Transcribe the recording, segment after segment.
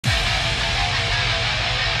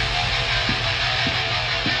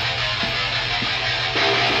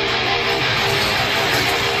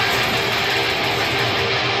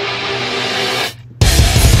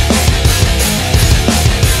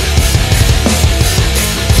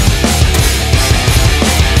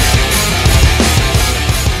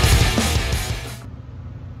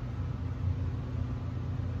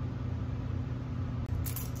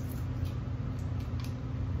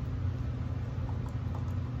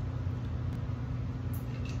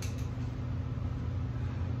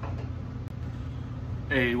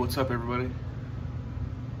Hey, what's up everybody?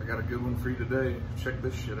 I got a good one for you today. Check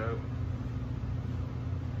this shit out.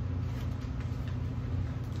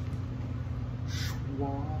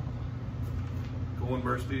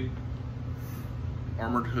 Gullinbursti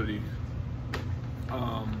armored hoodie.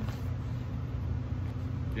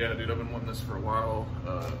 Yeah, dude, I've been wanting this for a while.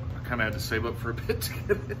 I kind of had to save up for a bit to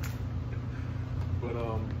get it. But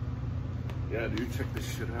yeah, dude, check this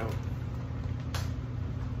shit out.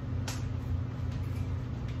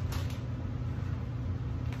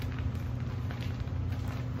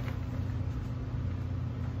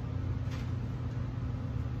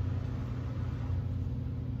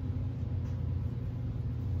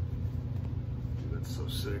 Dude, that's so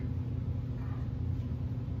sick.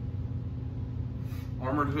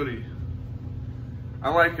 Armored hoodie. I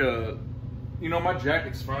like you know, my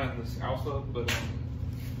jacket's fine, this alpha, but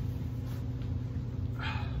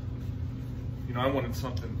you know, I wanted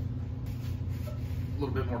something a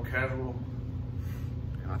little bit more casual,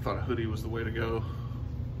 and I thought a hoodie was the way to go.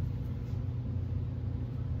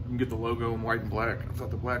 You can get the logo in white and black. I thought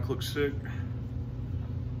the black looked sick.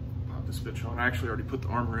 Pop this bitch on. I actually already put the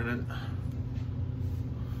armor in it.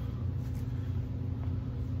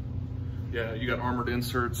 Yeah, you got armored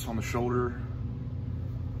inserts on the shoulder,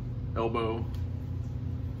 elbow.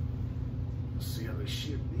 Let's see how this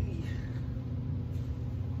should be.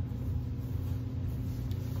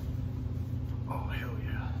 Oh, hell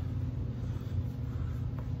yeah.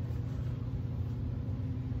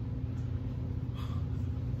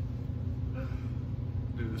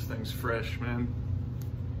 Dude, this thing's fresh, man.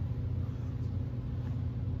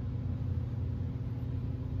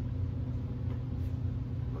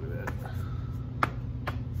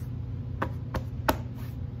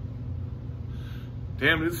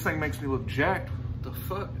 Damn, dude, this thing makes me look jacked. What the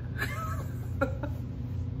fuck?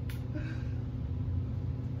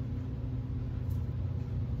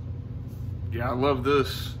 Yeah, I love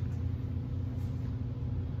this.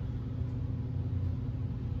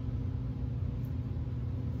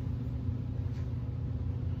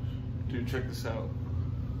 Dude, check this out.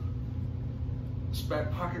 This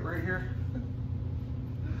back pocket right here.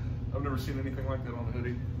 I've never seen anything like that on a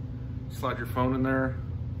hoodie. Slide your phone in there,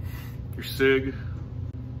 your cig.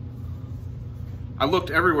 I looked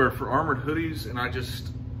everywhere for armored hoodies and I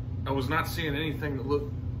was not seeing anything that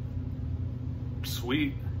looked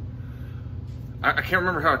sweet. I can't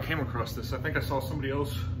remember how I came across this. I think I saw somebody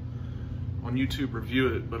else on YouTube review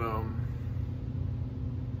it, but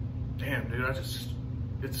damn, dude,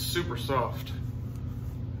 it's super soft.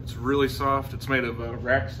 It's really soft. It's made of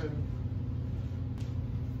Raxton.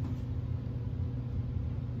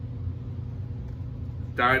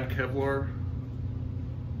 Dyed Kevlar.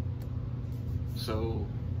 So,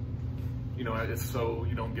 you know, it's so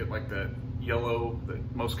you don't get like that yellow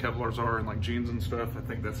that most Kevlars are in like jeans and stuff. I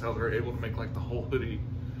think that's how they're able to make like the whole hoodie.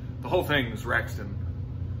 The whole thing is Raxton.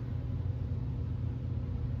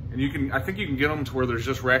 And I think you can get them to where there's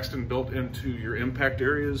just Raxton built into your impact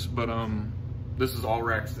areas, but this is all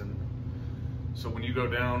Raxton. So when you go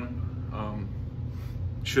down,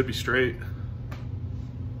 it should be straight.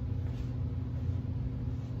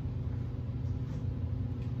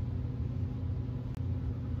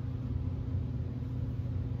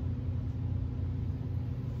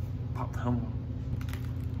 Pop the helmet on.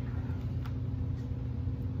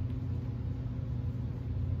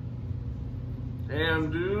 Damn,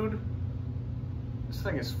 dude. This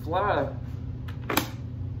thing is fly.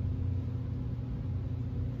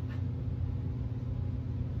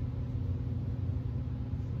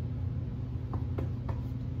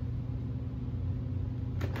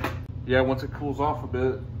 Yeah, once it cools off a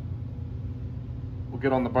bit, we'll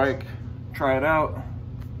get on the bike, try it out.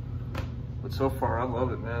 But so far, I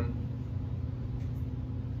love it, man.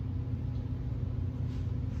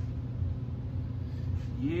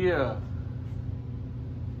 Yeah.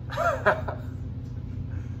 I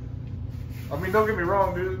mean, don't get me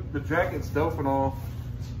wrong, dude. The jacket's dope and all.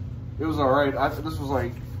 It was all right. This was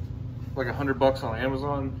like $100 on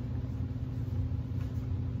Amazon.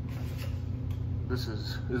 This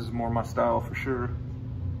is more my style for sure.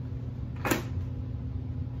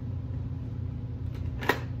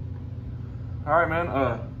 All right, man.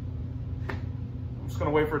 I'm just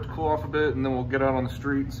gonna wait for it to cool off a bit, and then we'll get out on the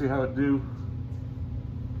street and see how it do.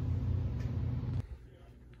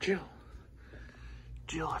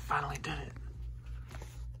 Jill, I finally did it.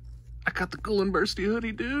 I got the Gullinbursti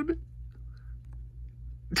hoodie, dude.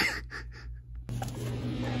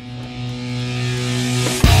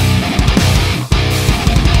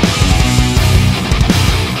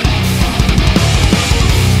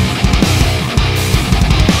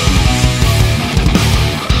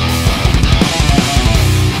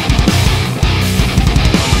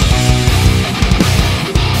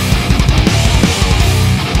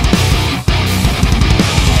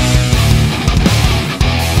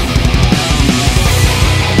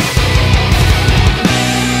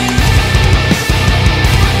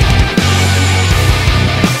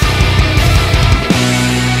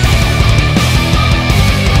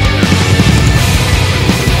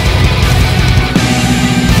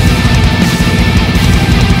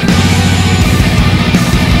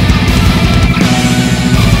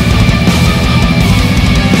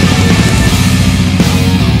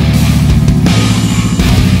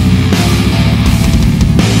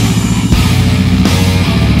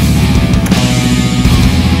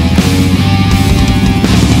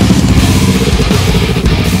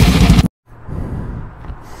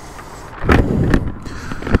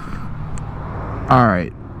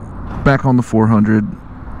 Alright, back on the 400.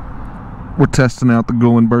 We're testing out the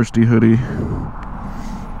Gullinbursti hoodie.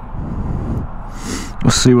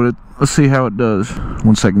 Let's see how it does.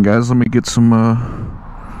 1 second, guys. Let me get some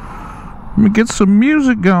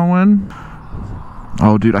music going.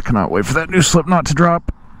 Oh, dude, I cannot wait for that new Slipknot to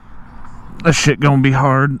drop. That shit gonna be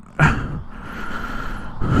hard.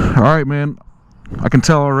 Alright, man. I can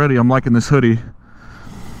tell already I'm liking this hoodie.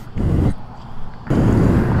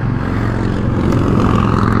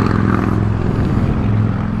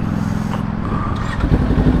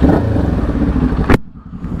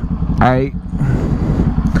 Alright.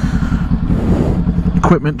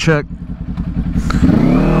 Equipment check.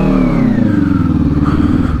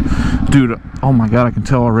 Dude, oh my god, I can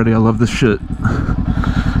tell already I love this shit.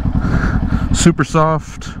 Super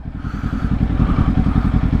soft.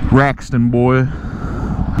 Raxton, boy.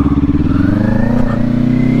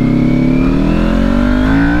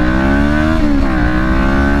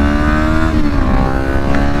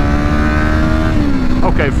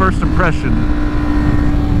 Okay, first impression.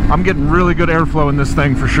 I'm getting really good airflow in this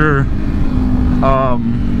thing for sure.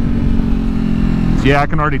 Yeah, I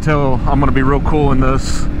can already tell I'm gonna be real cool in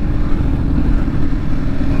this.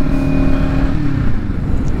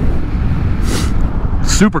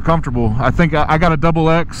 Super comfortable. I think I got a double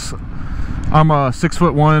X. I'm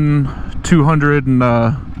 6'1", 200, and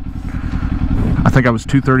I think I was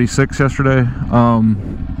 236 yesterday.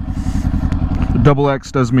 Double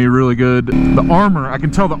X does me really good. The armor, I can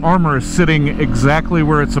tell the armor is sitting exactly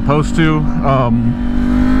where it's supposed to.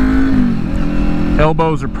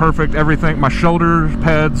 Elbows are perfect, everything. My shoulder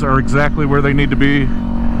pads are exactly where they need to be.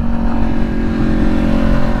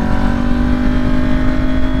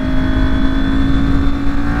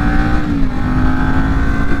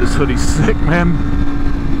 This hoodie's sick, man.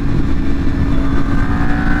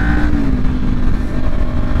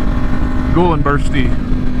 Gullinbursti.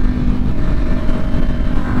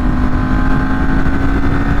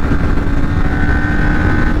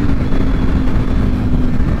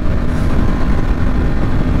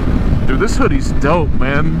 This hoodie's dope,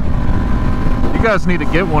 man. You guys need to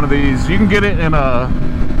get one of these. You can get it in a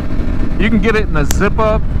zip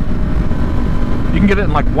up. You can get it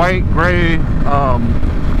in like white, gray. Oh,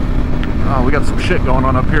 we got some shit going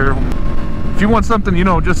on up here. If you want something, you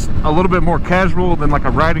know, just a little bit more casual than like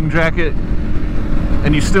a riding jacket,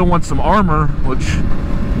 and you still want some armor, which,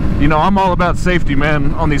 you know, I'm all about safety,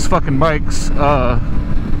 man, on these fucking bikes.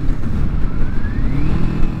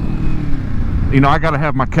 You know, I gotta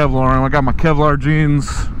have my Kevlar on. I got my Kevlar jeans,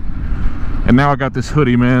 and now I got this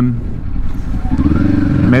hoodie, man.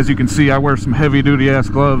 And as you can see, I wear some heavy duty ass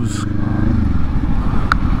gloves,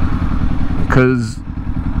 because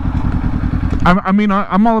I mean,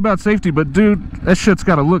 I'm all about safety, but dude, that shit's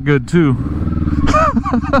gotta look good too.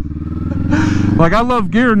 Like, I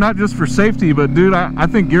love gear not just for safety, but dude, I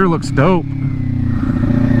think gear looks dope.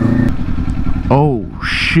 Oh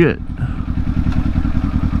shit.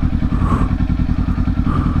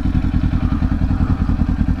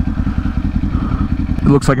 It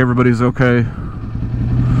looks like everybody's okay.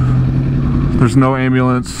 There's no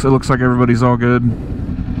ambulance. It looks like everybody's all good.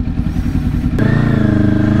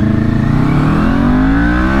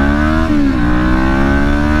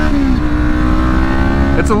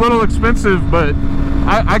 It's a little expensive, but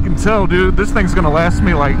I can tell, dude, this thing's gonna last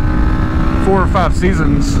me like 4 or 5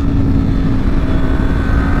 seasons.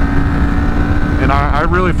 And I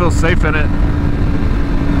really feel safe in it.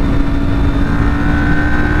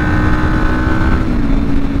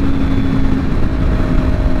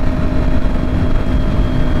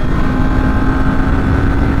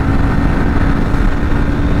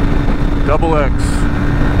 Double X.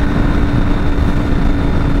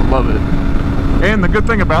 Love it. And the good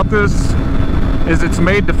thing about this is it's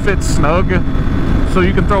made to fit snug, so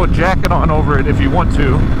you can throw a jacket on over it if you want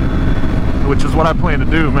to, which is what I plan to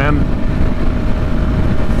do, man.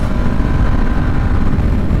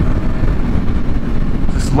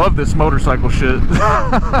 Just love this motorcycle shit.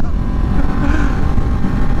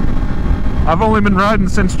 I've only been riding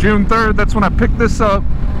since June 3rd. That's when I picked this up.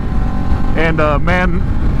 And man,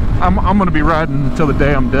 I'm gonna be riding until the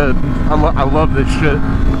day I'm dead. I love this shit.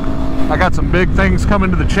 I got some big things coming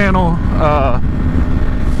to the channel.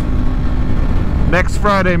 Next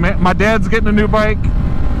Friday, man, my dad's getting a new bike.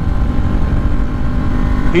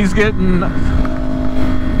 He's getting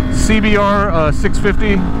CBR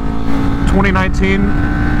 650 2019.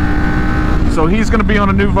 So he's gonna be on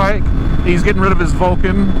a new bike. He's getting rid of his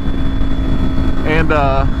Vulcan. And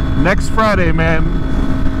next Friday, man,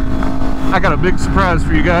 I got a big surprise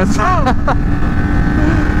for you guys.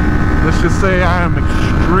 Let's just say I am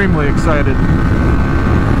extremely excited.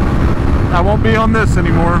 I won't be on this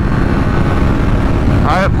anymore.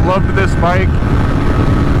 I have loved this bike.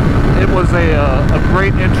 It was a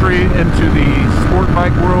great entry into the sport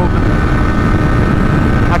bike world.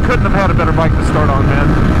 I couldn't have had a better bike to start on, man.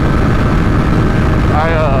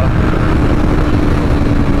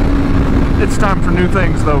 It's time for new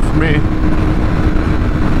things though for me.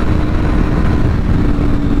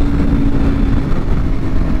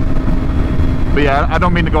 But yeah, I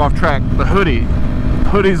don't mean to go off track. The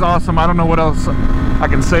hoodie's awesome. I don't know what else I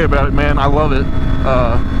can say about it, man. I love it.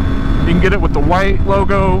 You can get it with the white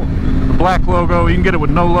logo, the black logo. You can get it with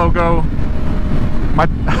no logo.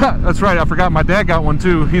 That's right, I forgot my dad got one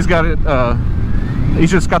too. He's got it, he's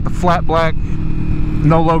just got the flat black,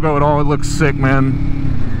 no logo at all. It looks sick, man.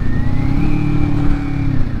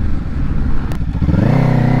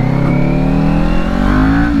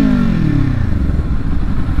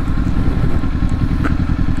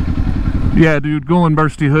 Yeah, dude,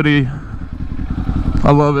 Gullinbursti hoodie.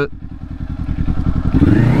 I love it.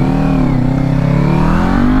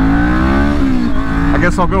 I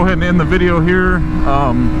guess I'll go ahead and end the video here.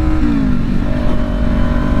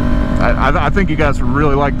 I think you guys would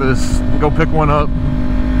really like this. Go pick one up.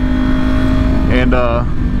 And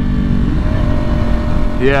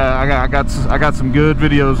yeah, I got some good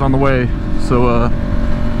videos on the way. So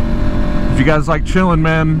if you guys like chilling,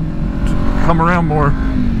 man, come around more.